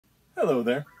Hello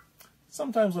there.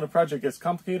 Sometimes when a project gets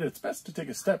complicated, it's best to take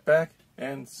a step back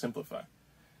and simplify.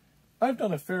 I've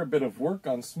done a fair bit of work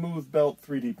on smooth belt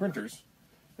 3D printers,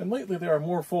 and lately there are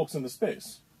more folks in the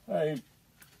space. I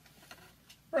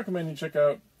recommend you check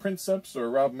out PrintShift or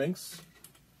Rob Mink's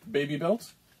Baby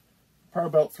Belt,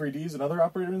 PowerBelt 3Ds, another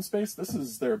operator in space. This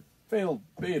is their failed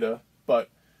beta, but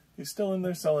he's still in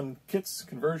there selling kits,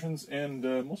 conversions, and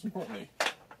most importantly,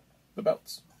 the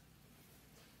belts.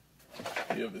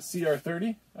 You have the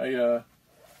CR30. I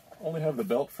only have the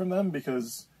belt from them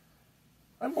because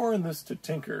I'm more in this to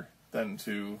tinker than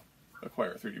to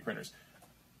acquire 3D printers.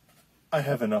 I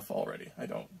have enough already. I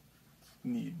don't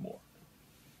need more.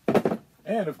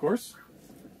 And of course,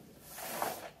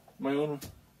 my own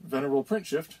venerable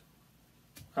PrintShift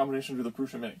combination with the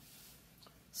Prusa Mini.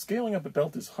 Scaling up a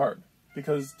belt is hard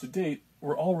because to date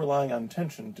we're all relying on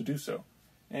tension to do so,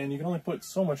 and you can only put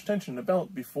so much tension in a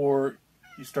belt before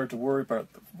you start to worry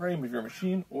about the frame of your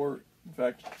machine, or, in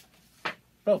fact,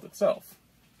 belt itself.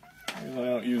 Usually I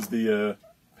don't use the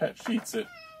pet sheets, it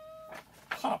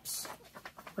pops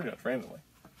pretty much randomly.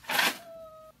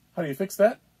 How do you fix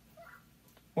that?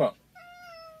 Well,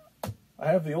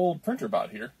 I have the old printer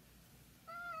bot here.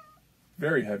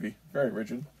 Very heavy, very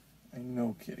rigid. I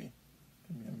know, kitty.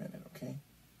 Give me a minute, okay?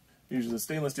 It uses a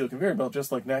stainless steel conveyor belt just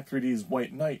like Knack3D's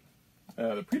White Knight,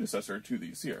 the predecessor to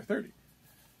the CR30.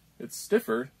 It's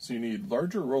stiffer, so you need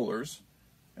larger rollers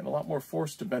and a lot more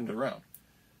force to bend it around.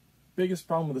 Biggest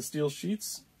problem with the steel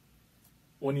sheets,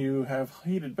 when you have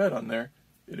heated bed on there,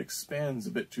 it expands a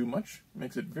bit too much,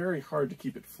 makes it very hard to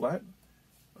keep it flat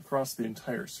across the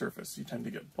entire surface. You tend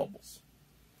to get bubbles.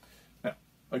 Now,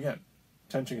 again,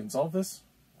 tension can solve this,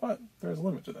 but there's a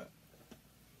limit to that.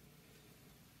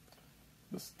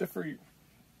 The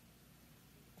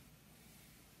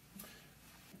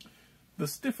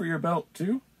stiffer your belt,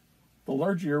 too, the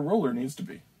larger your roller needs to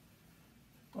be.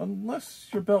 Unless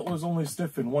your belt was only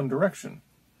stiff in one direction,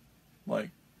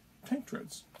 like tank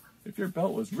treads. If your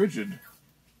belt was rigid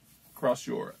across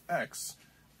your X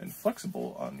and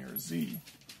flexible on your Z,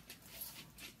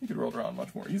 you could roll it around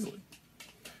much more easily.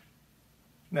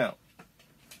 Now,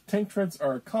 tank treads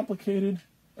are complicated,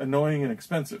 annoying, and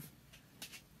expensive.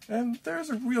 And there's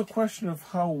a real question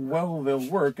of how well they'll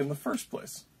work in the first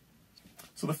place.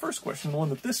 So the first question, the one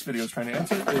that this video is trying to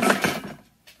answer,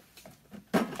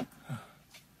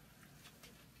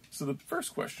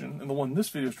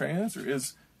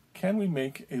 is can we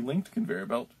make a linked conveyor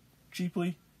belt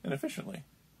cheaply and efficiently?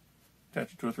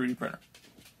 Attach it to a 3D printer.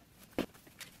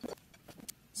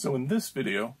 So in this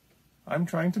video, I'm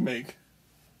trying to make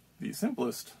the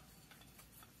simplest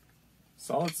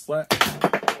solid slat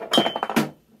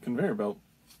conveyor belt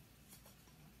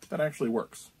that actually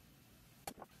works.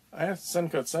 I asked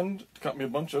SendCutSend to cut me a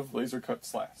bunch of laser cut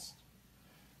slats.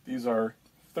 These are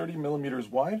 30 millimeters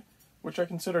wide, which I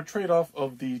consider a trade-off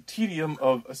of the tedium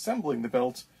of assembling the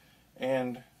belt,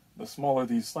 and the smaller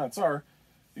these slats are,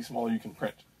 the smaller you can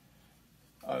print.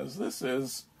 As this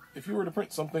is, if you were to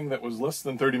print something that was less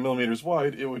than 30 millimeters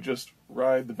wide, it would just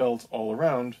ride the belt all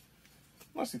around,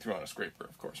 unless you threw on a scraper,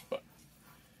 of course. But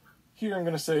here I'm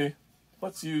going to say,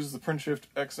 let's use the PrintShift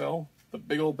XL, the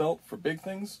big old belt for big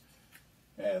things,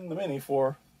 and the Mini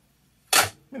for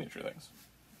miniature things.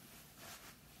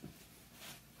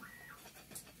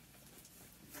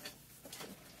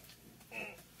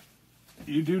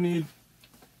 You do need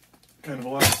kind of a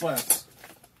lot of slats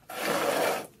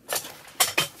to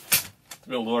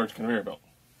build a large conveyor belt.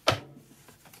 I'm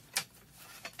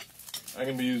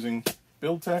going to be using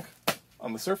BuildTech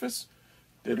on the surface.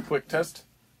 Did a quick test.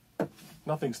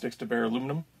 Nothing sticks to bare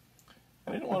aluminum.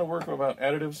 And I didn't want to work about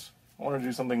additives. I wanted to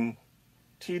do something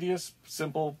tedious,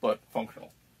 simple, but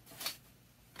functional.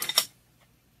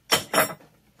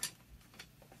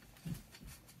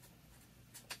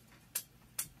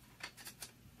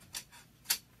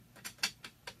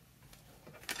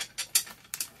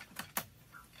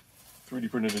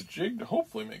 .3D printed a jig to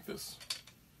hopefully make this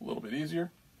a little bit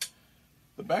easier.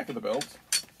 The back of the belt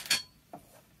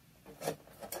is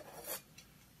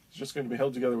just going to be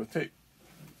held together with tape.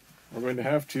 We're going to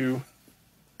have to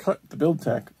cut the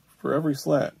BuildTech for every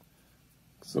slat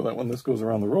so that when this goes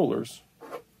around the rollers,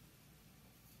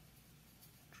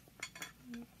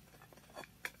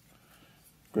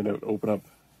 you're going to have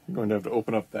to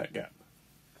open up that gap.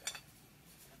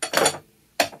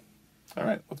 All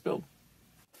right, let's build.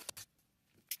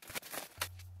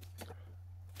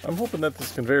 I'm hoping that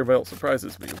this conveyor belt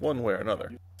surprises me one way or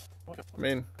another. I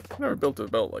mean, I've never built a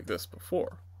belt like this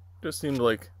before. It just seemed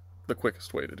like the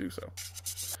quickest way to do so.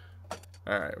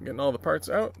 Alright, we're getting all the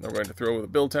parts out, and we're going to throw the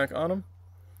BuildTech on them.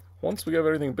 Once we have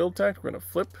everything BuildTech, we're going to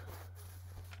flip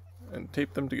and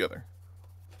tape them together.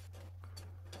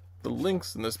 The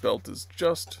links in this belt is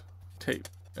just tape,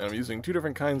 and I'm using two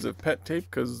different kinds of pet tape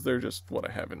because they're just what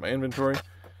I have in my inventory.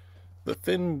 The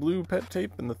thin blue pet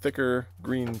tape and the thicker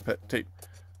green pet tape,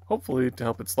 hopefully to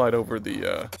help it slide over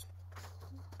the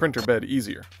printer bed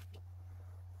easier.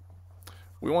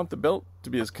 We want the belt to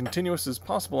be as continuous as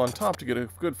possible on top to get a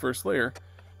good first layer,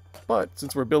 but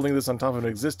since we're building this on top of an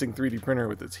existing 3D printer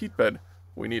with its heat bed,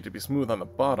 we need to be smooth on the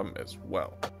bottom as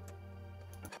well.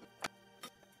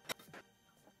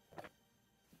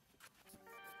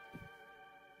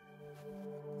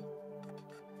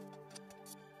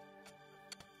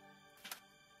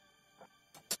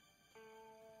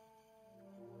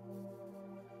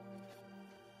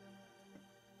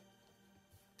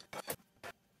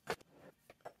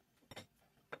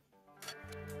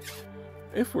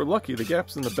 If we're lucky, the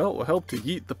gaps in the belt will help to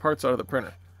yeet the parts out of the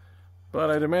printer,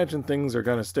 but I'd imagine things are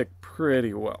going to stick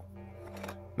pretty well.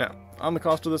 Now, on the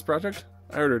cost of this project,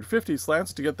 I ordered 50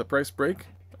 slats to get the price break.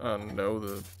 No,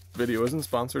 the video isn't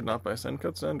sponsored, not by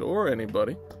SendCutSend or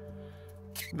anybody.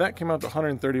 That came out to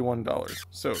 $131,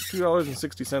 so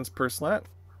 $2.60 per slat,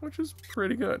 which is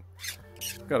pretty good.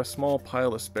 Got a small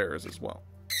pile of spares as well.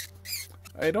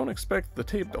 I don't expect the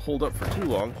tape to hold up for too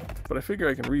long, but I figure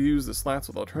I can reuse the slats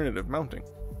with alternative mounting.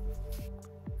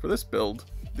 For this build,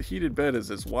 the heated bed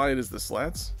is as wide as the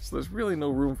slats, so there's really no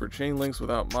room for chain links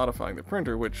without modifying the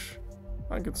printer, which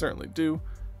I can certainly do,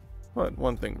 but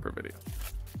one thing per video.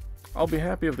 I'll be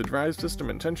happy if the drive system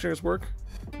and tensioners work,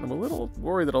 and I'm a little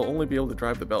worried that I'll only be able to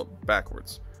drive the belt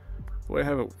backwards. The way I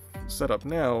have it set up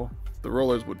now, the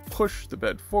rollers would push the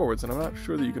bed forwards, and I'm not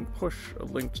sure that you can push a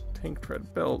linked tank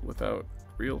tread belt without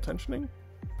real tensioning?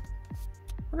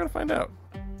 We're gonna find out.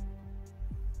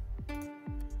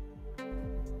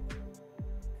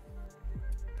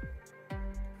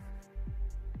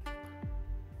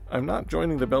 I'm not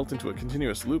joining the belt into a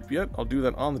continuous loop yet. I'll do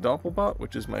that on the Doppelbot,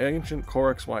 which is my ancient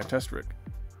Core XY test rig.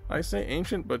 I say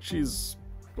ancient, but she's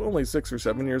only 6 or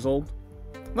 7 years old.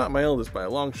 Not my eldest by a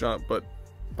long shot, but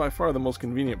by far the most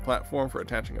convenient platform for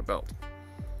attaching a belt.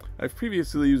 I've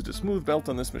previously used a smooth belt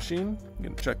on this machine, you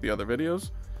can check the other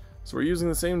videos, so we're using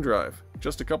the same drive,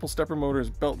 just a couple stepper motors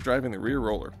belt driving the rear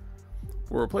roller.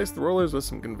 We'll replace the rollers with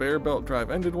some conveyor belt drive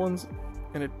ended ones,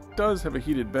 and it does have a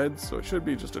heated bed, so it should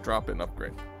be just a drop-in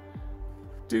upgrade.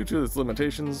 Due to its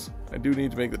limitations, I do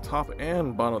need to make the top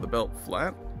and bottom of the belt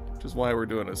flat, which is why we're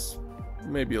doing this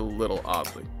maybe a little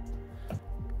oddly.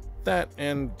 That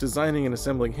and designing and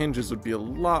assembling hinges would be a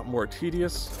lot more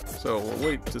tedious, so we'll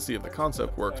wait to see if the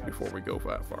concept works before we go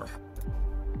that far.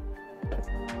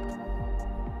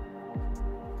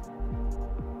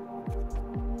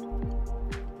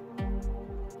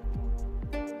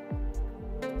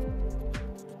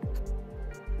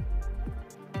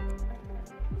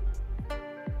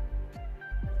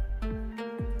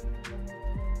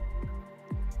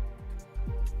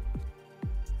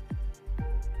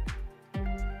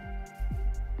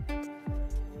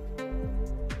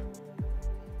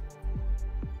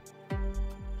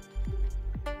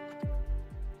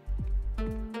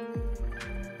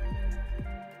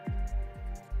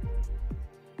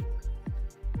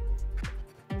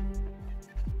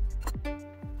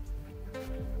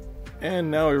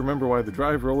 And now I remember why the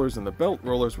drive rollers and the belt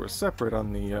rollers were separate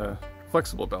on the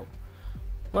flexible belt.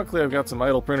 Luckily I've got some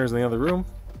idle printers in the other room.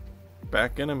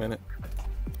 Back in a minute.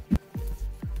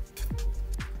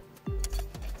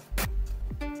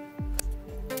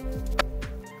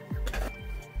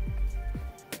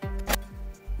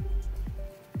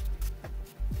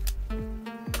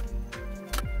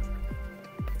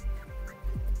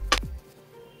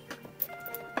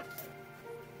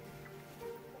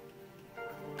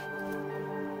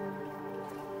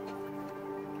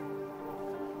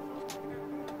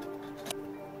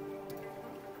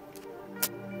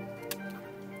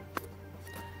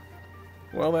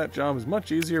 Well, that job is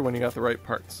much easier when you got the right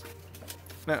parts.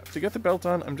 Now, to get the belt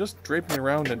on, I'm just draping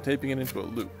around and taping it into a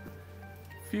loop.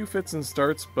 Few fits and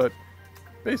starts, but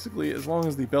basically, as long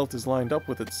as the belt is lined up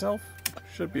with itself,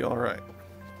 should be alright.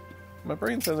 My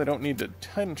brain says I don't need to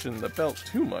tension the belt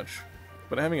too much,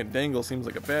 but having it dangle seems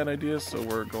like a bad idea, so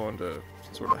we're going to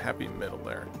sort of happy middle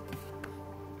there.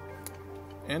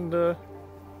 And,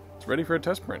 it's ready for a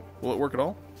test print. Will it work at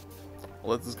all? I'll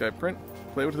let this guy print,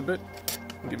 play with it a bit,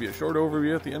 and give you a short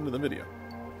overview at the end of the video.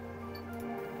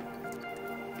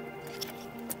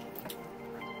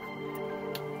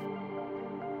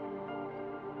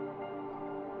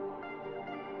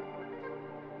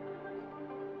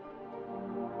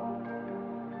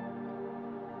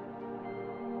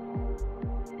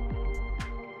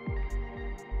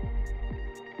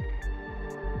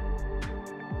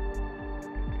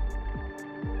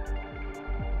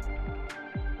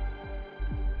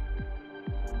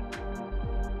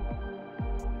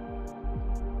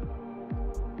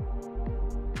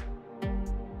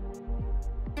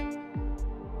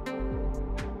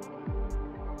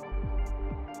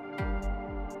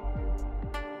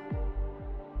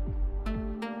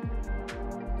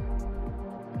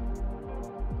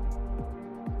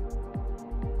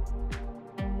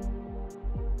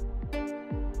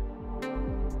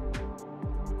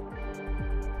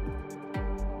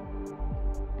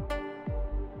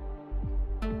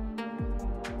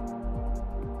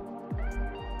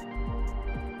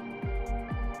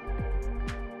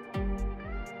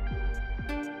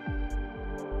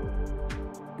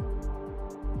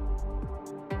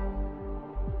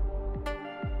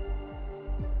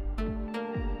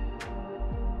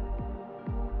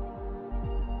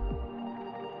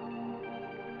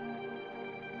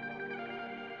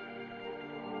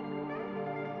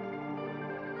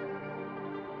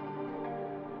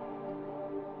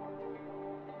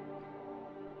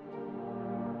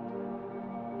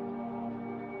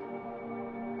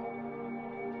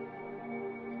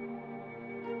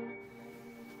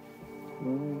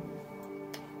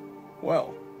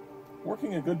 Well,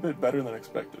 working a good bit better than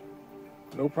expected.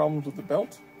 No problems with the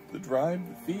belt, the drive,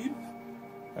 the feed.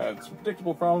 Had some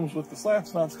predictable problems with the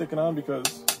slats not sticking on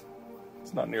because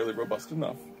it's not nearly robust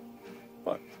enough.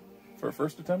 But for a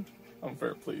first attempt, I'm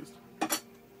very pleased.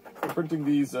 For printing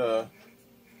these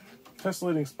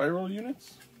tesselating spiral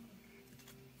units,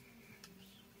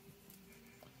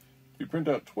 if you print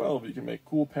out 12, you can make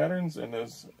cool patterns, and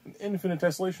there's an infinite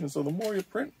tessellation, so the more you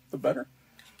print, the better.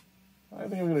 I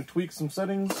think I'm going to tweak some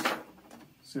settings,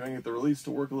 see if I can get the release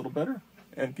to work a little better,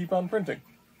 and keep on printing.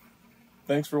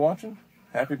 Thanks for watching.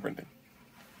 Happy printing.